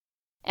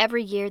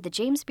Every year, the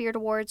James Beard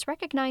Awards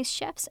recognize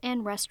chefs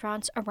and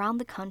restaurants around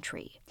the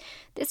country.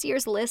 This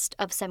year's list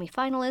of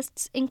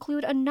semifinalists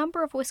include a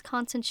number of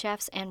Wisconsin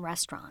chefs and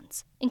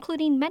restaurants,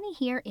 including many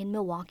here in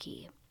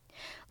Milwaukee.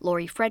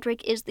 Lori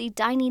Frederick is the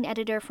dining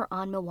editor for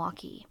On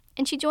Milwaukee,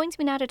 and she joins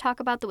me now to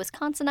talk about the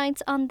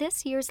Wisconsinites on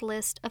this year's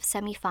list of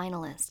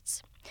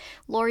semifinalists.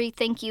 Lori,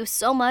 thank you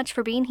so much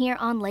for being here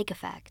on Lake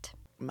Effect.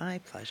 My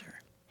pleasure.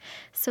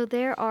 So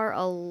there are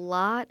a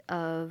lot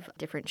of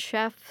different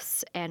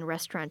chefs and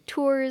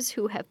restaurateurs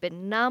who have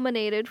been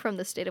nominated from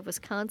the state of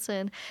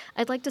Wisconsin.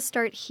 I'd like to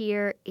start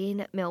here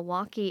in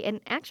Milwaukee,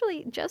 and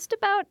actually just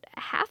about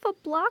half a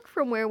block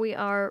from where we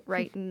are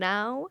right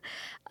now.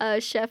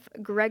 Chef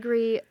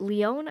Gregory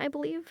Leone, I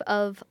believe,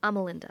 of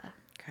Amelinda.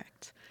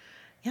 Correct.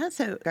 Yeah,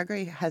 so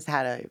Gregory has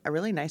had a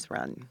really nice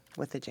run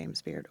with the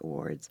James Beard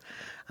Awards.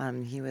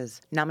 He was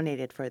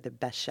nominated for the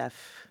Best Chef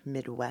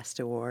Midwest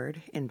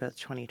Award in both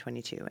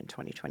 2022 and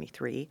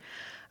 2023.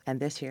 And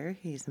this year,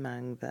 he's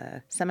among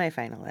the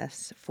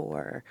semifinalists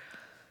for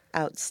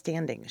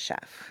Outstanding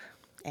Chef.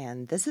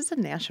 And this is a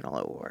national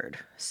award.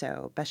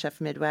 So Best Chef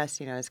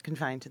Midwest, is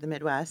confined to the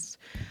Midwest.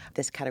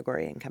 This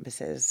category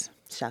encompasses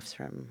chefs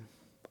from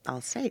all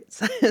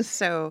states.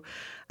 So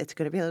it's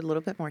going to be a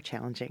little bit more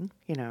challenging,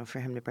 for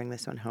him to bring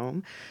this one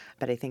home.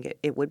 But I think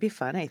it would be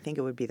fun. I think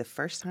it would be the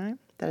first time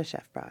that a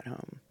chef brought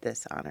home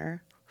this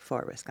honor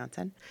for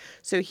Wisconsin.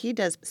 So he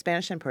does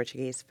Spanish and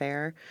Portuguese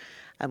fare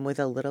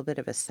with a little bit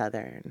of a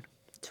Southern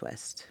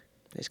twist.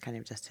 It's kind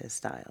of just his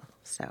style.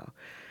 So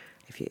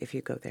if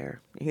you go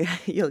there,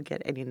 you'll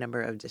get any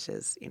number of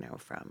dishes,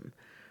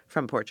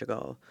 from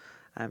Portugal,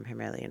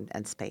 primarily,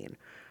 and Spain.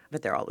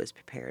 But they're always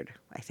prepared,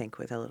 I think,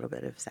 with a little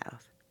bit of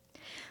South.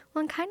 Well,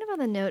 and kind of on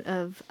the note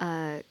of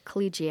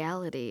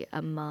collegiality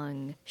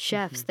among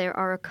chefs, there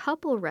are a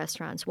couple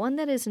restaurants, one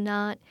that is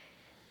not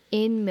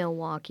in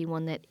Milwaukee,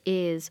 one that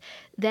is,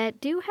 that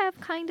do have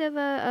kind of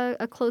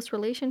a close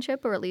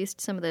relationship, or at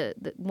least some of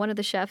one of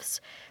the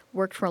chefs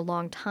worked for a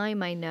long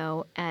time, I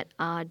know, at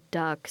Odd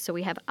Duck. So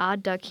we have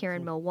Odd Duck here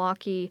in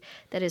Milwaukee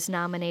that is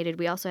nominated.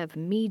 We also have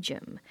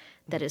Medium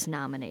that is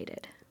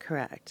nominated.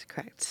 Correct.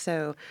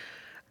 So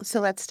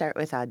let's start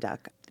with Odd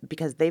Duck,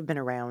 because they've been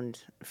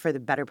around for the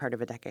better part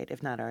of a decade,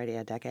 if not already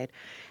a decade.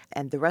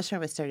 And the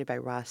restaurant was started by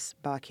Ross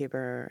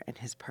Bachhuber and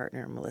his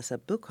partner, Melissa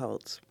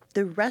Buchholz.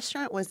 The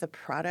restaurant was the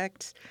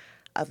product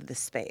of the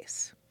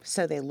space.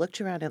 So they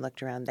looked around.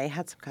 They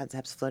had some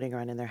concepts floating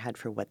around in their head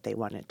for what they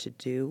wanted to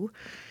do.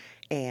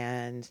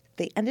 And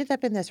they ended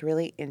up in this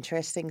really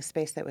interesting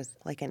space that was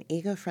like an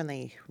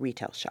eco-friendly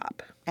retail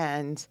shop.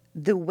 And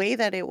the way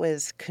that it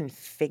was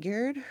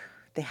configured,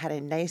 they had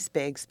a nice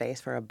big space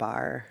for a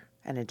bar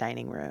and a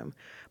dining room,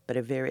 but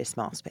a very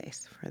small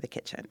space for the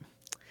kitchen.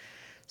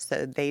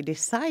 So they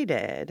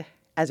decided,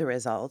 as a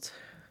result,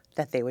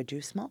 that they would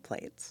do small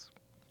plates.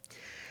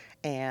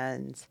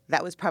 And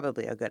that was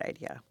probably a good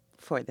idea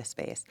for the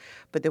space.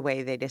 But the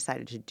way they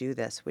decided to do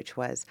this, which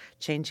was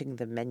changing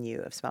the menu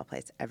of small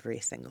plates every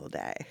single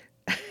day,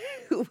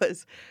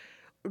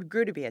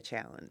 grew to be a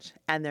challenge,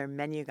 and their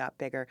menu got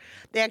bigger.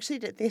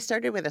 They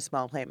started with a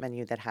small plate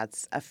menu that had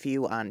a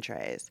few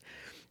entrees,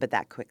 but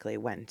that quickly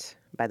went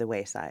by the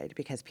wayside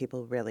because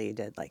people really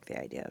did like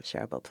the idea of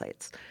shareable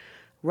plates.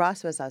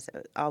 Ross was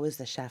also always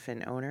the chef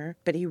and owner,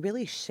 but he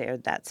really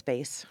shared that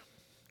space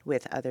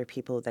with other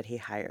people that he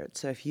hired.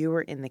 So if you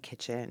were in the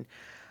kitchen,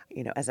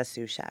 as a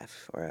sous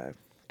chef or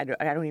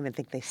I don't even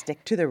think they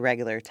stick to the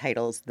regular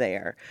titles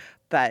there.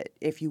 But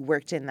if you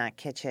worked in that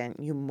kitchen,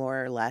 you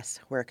more or less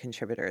were a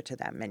contributor to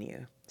that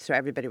menu. So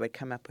everybody would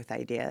come up with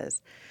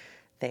ideas.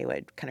 They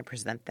would kind of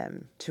present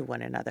them to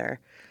one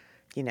another.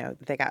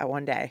 They got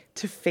one day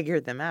to figure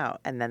them out,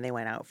 and then they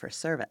went out for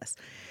service.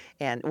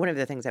 And one of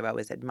the things I've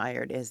always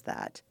admired is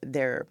that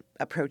their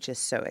approach is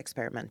so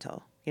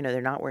experimental.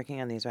 They're not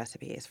working on these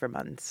recipes for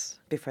months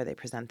before they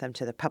present them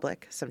to the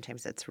public.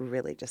 Sometimes it's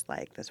really just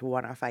like this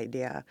one-off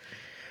idea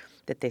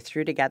that they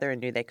threw together and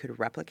knew they could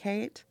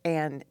replicate.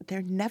 And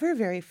they're never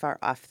very far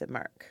off the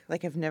mark.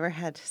 Like, I've never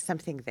had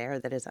something there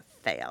that is a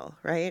fail,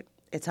 right?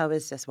 It's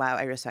always just, wow,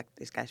 I respect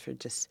these guys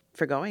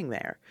for going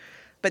there.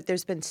 But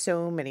there's been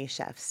so many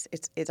chefs.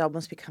 It's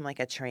almost become like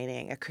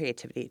a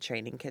creativity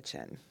training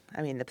kitchen.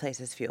 I mean, the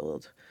place is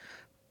fueled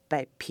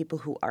by people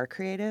who are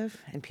creative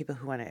and people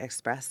who want to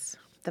express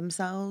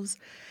themselves,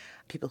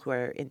 people who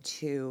are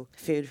into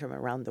food from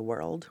around the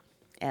world.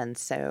 And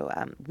so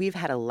we've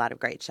had a lot of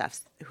great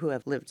chefs who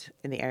have lived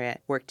in the area,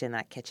 worked in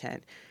that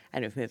kitchen,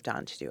 and have moved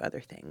on to do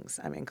other things,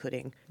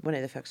 including one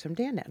of the folks from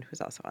Dan,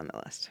 who's also on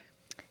the list.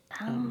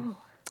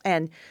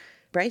 And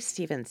Bryce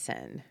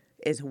Stevenson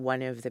is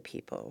one of the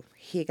people.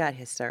 He got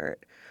his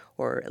start,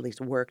 or at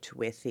least worked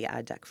with the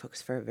Odd Duck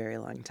folks for a very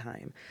long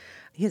time.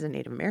 He's a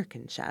Native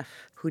American chef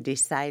who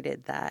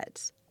decided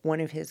that one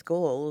of his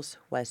goals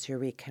was to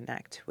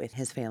reconnect with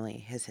his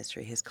family, his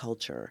history, his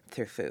culture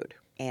through food.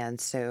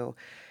 And so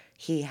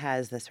he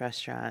has this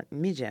restaurant,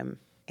 Medium,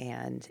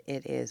 and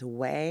it is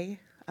way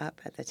up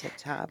at the tip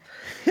top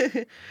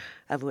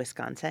of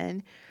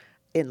Wisconsin,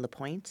 in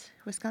LaPointe,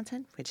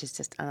 Wisconsin, which is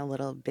just on a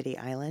little bitty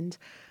island.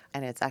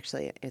 and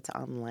it's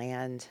on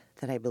land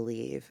that I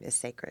believe is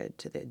sacred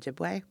to the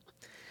Ojibwe.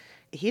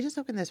 He just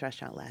opened this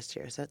restaurant last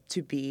year, so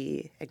to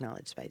be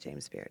acknowledged by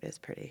James Beard is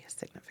pretty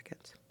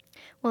significant.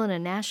 Well, and a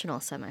national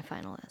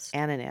semifinalist.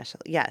 And a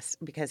national, yes,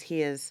 because he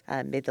has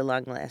made the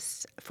long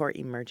list for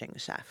emerging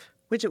chef,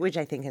 which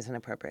I think is an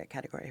appropriate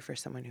category for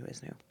someone who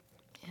is new.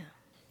 Yeah.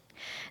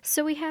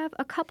 So we have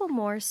a couple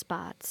more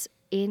spots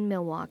in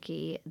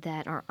Milwaukee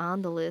that are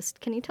on the list.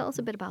 Can you tell us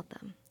a bit about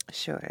them?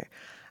 Sure.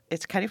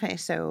 It's kind of funny.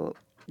 So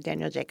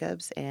Daniel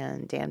Jacobs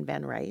and Dan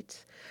Van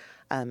Wright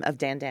of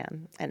Dan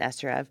Dan and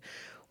Esther Ev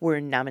were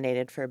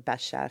nominated for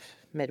Best Chef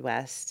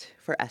Midwest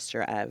for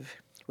Esther Ev,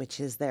 which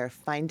is their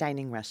fine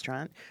dining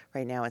restaurant.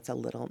 Right now it's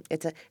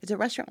a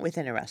restaurant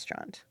within a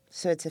restaurant.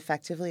 So it's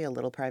effectively a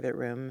little private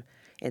room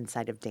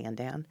inside of Dan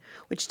Dan,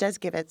 which does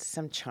give it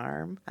some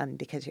charm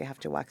because you have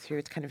to walk through.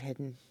 It's kind of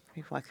hidden.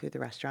 You walk through the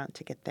restaurant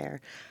to get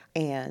there.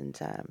 And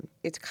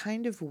it's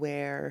kind of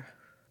where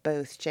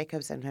both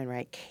Jacobs and Van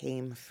Wright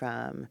came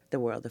from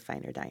the world of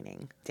finer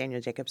dining. Daniel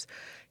Jacobs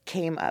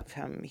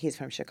he's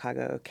from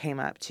Chicago, came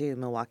up to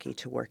Milwaukee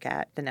to work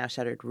at the now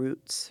shuttered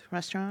Roots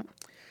restaurant,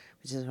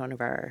 which is one of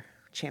our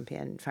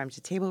champion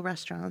farm-to-table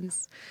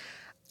restaurants.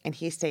 And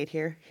he stayed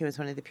here. He was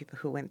one of the people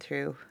who went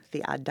through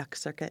the Odd Duck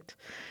circuit.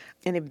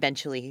 And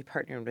eventually he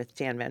partnered with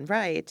Dan Van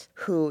Wright,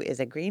 who is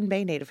a Green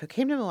Bay native who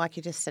came to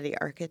Milwaukee to study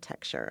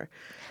architecture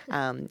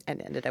and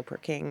ended up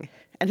working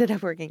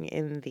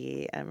in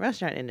the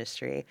restaurant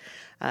industry.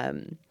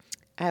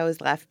 I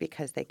always laugh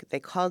because they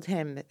called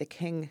him the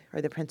king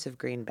or the prince of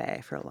Green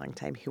Bay for a long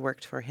time. He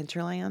worked for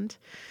Hinterland.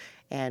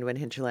 And when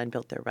Hinterland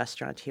built their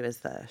restaurant, he was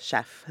the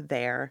chef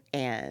there.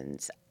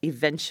 And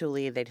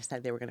eventually they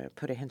decided they were going to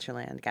put a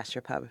Hinterland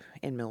gastropub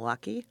in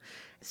Milwaukee.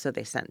 So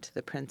they sent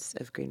the Prince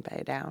of Green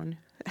Bay down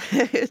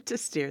to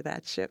steer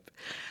that ship.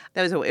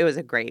 It was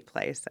a great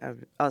place,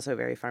 also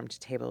very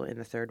farm-to-table in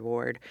the Third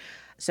Ward.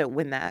 So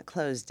when that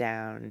closed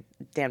down,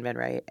 Dan Van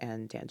Wright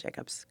and Dan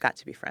Jacobs got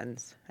to be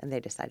friends, and they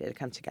decided to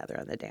come together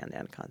on the Dan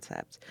Dan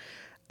concept.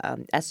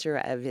 Esther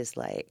Ev is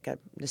like a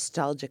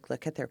nostalgic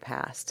look at their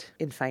past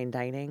in fine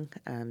dining.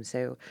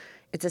 So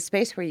it's a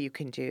space where you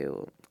can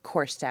do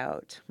coursed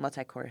out,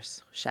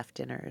 multi-course chef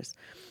dinners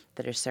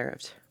that are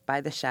served by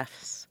the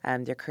chefs.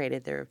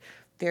 They're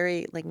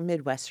very like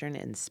Midwestern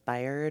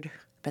inspired,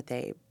 but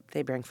they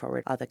bring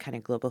forward all the kind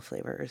of global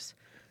flavors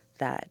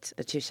that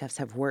the two chefs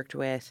have worked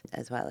with,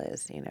 as well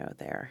as,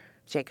 their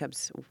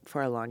Jacobs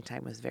for a long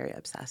time was very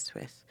obsessed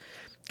with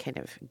kind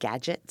of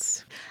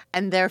gadgets,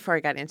 and therefore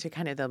got into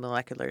kind of the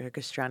molecular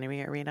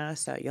gastronomy arena.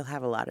 So you'll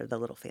have a lot of the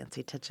little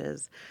fancy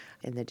touches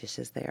in the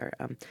dishes there.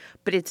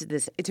 But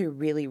it's a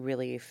really,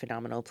 really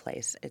phenomenal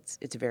place.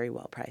 It's very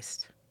well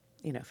priced,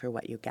 for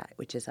what you get,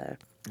 which is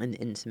an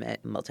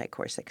intimate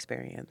multi-course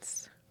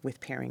experience with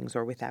pairings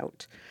or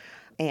without.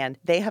 And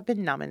they have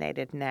been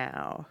nominated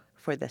now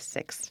for the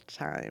 6th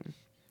time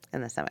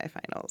in the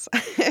semifinals.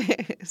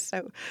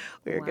 So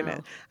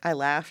I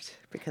laughed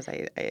because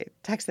I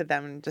texted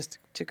them just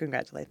to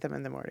congratulate them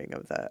in the morning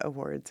of the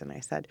awards. And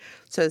I said,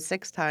 so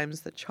 6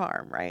 times the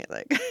charm, right?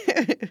 Like,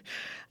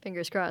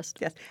 Fingers crossed.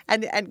 Yes.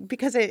 And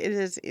because it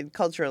is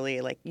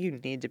culturally, like, you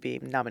need to be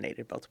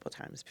nominated multiple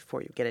times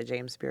before you get a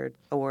James Beard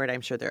Award.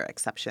 I'm sure there are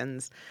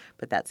exceptions,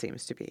 but that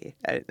seems to be,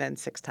 and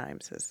 6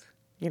 times is,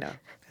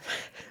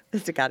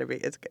 it's got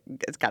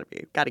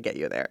to get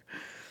you there.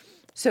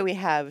 So we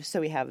have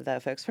the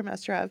folks from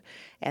Esther Ev,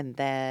 and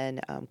then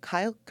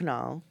Kyle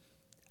Knall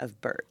of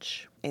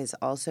Birch is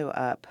also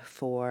up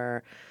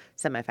for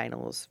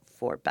semifinals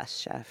for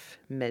Best Chef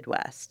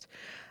Midwest.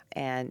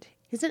 And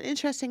he's an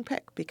interesting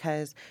pick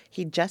because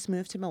he just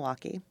moved to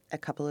Milwaukee a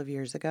couple of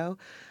years ago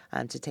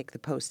to take the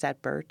post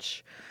at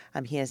Birch.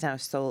 He is now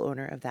sole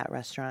owner of that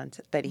restaurant,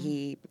 but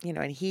he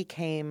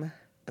came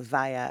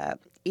via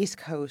East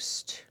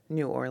Coast,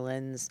 New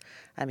Orleans.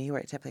 He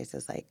worked at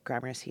places like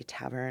Gramercy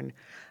Tavern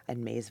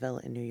and Maysville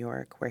in New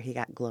York, where he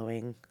got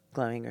glowing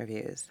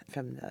reviews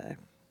from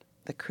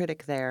the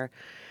critic there,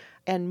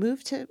 and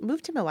moved to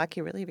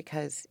Milwaukee really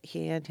because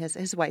he and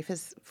his wife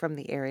is from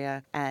the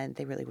area, and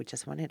they really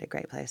just wanted a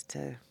great place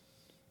to,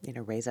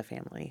 raise a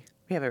family.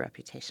 We have a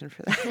reputation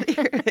for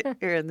that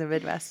here in the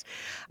Midwest,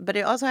 but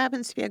it also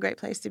happens to be a great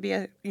place to be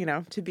a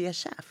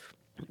chef.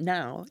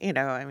 No,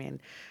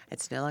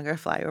 it's no longer a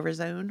flyover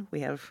zone. We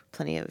have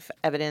plenty of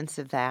evidence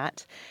of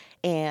that.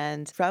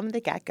 And from the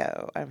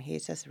get-go,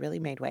 he's just really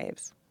made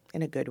waves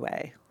in a good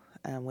way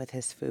with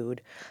his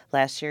food.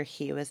 Last year,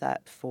 he was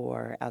up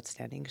for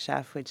Outstanding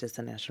Chef, which is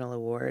the national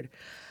award.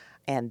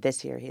 And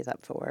this year, he's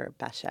up for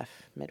Best Chef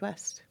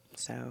Midwest.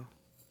 So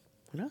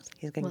who knows?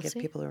 He's going to give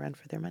people a run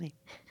for their money.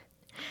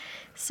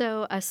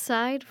 So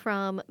aside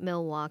from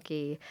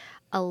Milwaukee,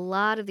 a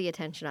lot of the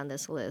attention on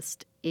this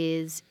list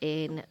is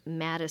in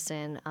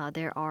Madison.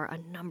 There are a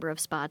number of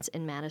spots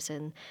in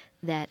Madison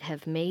that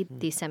have made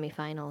the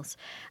semifinals.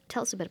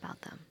 Tell us a bit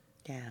about them.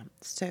 Yeah.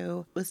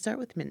 So we'll start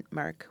with Mint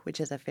Mark,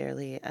 which is a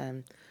fairly,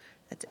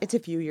 it's a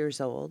few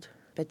years old.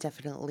 But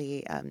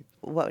definitely,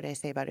 what would I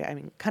say about it? I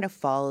mean, kind of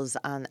falls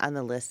on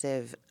the list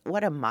of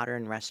what a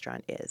modern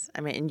restaurant is.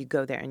 I mean, and you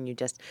go there and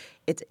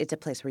it's a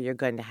place where you're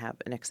going to have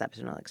an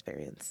exceptional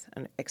experience,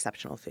 an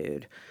exceptional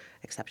food,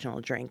 exceptional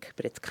drink,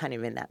 but it's kind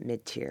of in that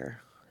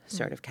mid-tier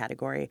sort of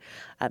category.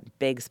 A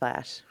big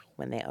splash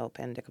when they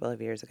opened a couple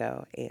of years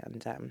ago,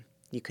 and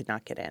you could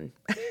not get in,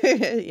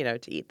 to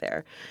eat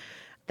there.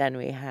 Then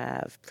we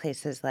have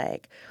places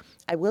like,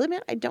 I will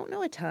admit, I don't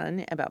know a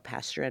ton about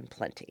Pasture and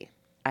Plenty.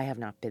 I have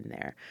not been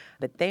there,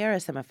 but they are a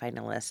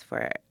semifinalist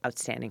for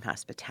Outstanding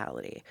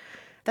Hospitality.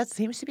 That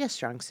seems to be a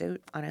strong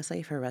suit,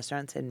 honestly, for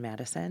restaurants in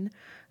Madison.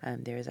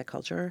 There is a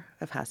culture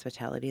of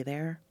hospitality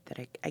there that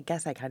I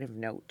guess I kind of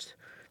note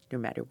no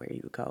matter where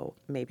you go.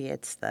 Maybe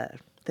it's the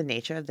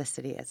nature of the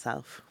city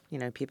itself,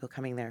 people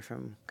coming there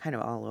from kind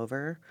of all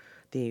over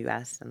the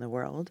U.S. and the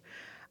world,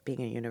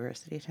 being a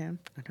university town.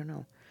 I don't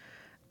know.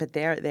 But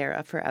they're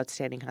up for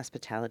Outstanding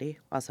Hospitality,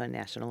 also a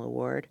national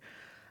award.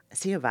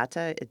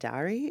 Siovata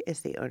Idari is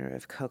the owner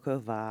of Coco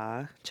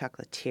Va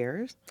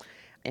Chocolatiers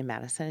in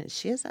Madison.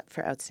 She is up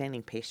for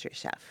Outstanding Pastry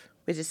Chef,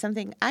 which is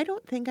something I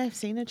don't think I've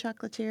seen a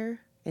chocolatier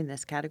in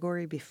this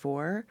category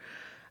before,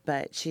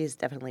 but she is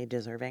definitely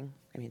deserving.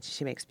 I mean,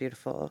 she makes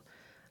beautiful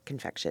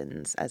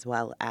confections as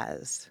well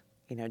as,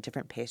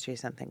 different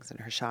pastries and things in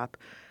her shop.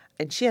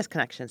 And she has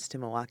connections to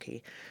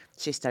Milwaukee.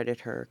 She started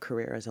her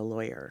career as a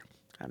lawyer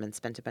and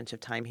spent a bunch of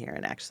time here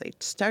and actually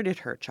started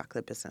her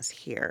chocolate business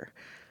here,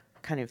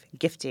 kind of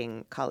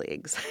gifting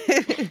colleagues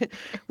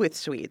with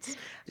sweets.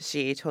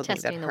 She told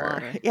Testing me the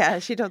water.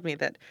 she told me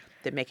that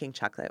making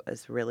chocolate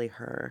was really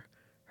her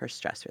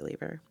stress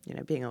reliever.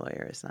 Being a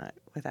lawyer is not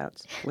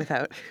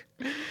without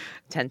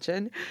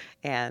tension,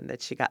 and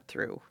that she got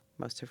through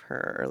most of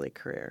her early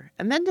career,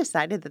 and then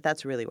decided that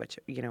that's really what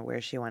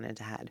where she wanted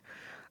to head.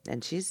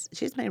 And she's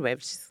made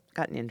waves. She's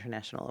gotten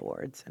international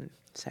awards, and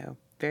so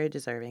very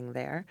deserving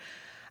there.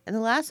 And the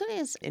last one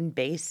is in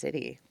Bay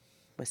City,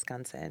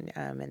 Wisconsin,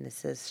 and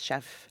this is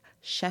Chef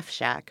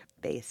Shack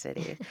Bay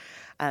City.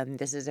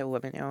 This is a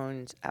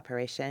woman-owned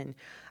operation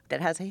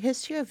that has a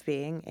history of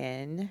being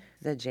in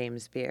the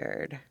James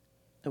Beard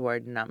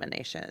Award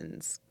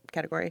nominations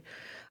category.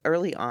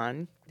 Early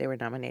on, they were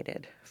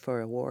nominated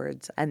for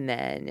awards, and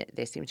then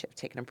they seem to have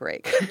taken a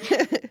break.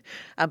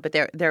 But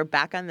they're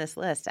back on this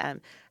list, and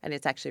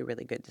it's actually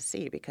really good to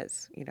see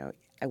because,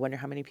 I wonder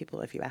how many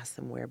people, if you ask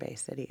them where Bay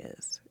City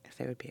is, if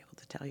they would be able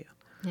to tell you.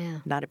 Yeah.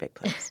 Not a big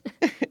place.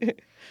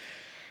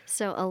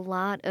 So a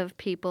lot of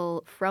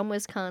people from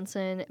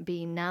Wisconsin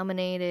being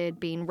nominated,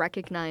 being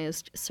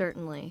recognized,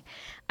 certainly.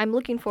 I'm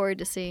looking forward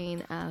to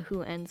seeing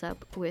who ends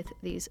up with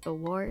these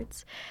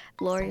awards.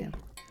 Lori,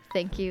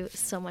 thank you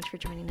so much for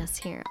joining us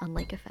here on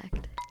Lake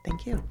Effect.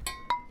 Thank you.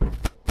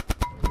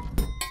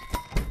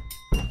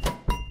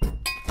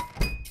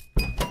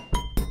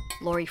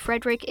 Lori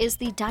Frederick is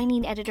the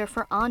dining editor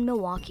for On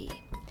Milwaukee.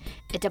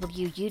 At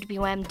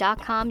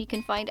WUWM.com, you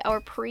can find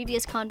our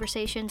previous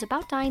conversations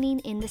about dining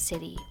in the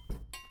city.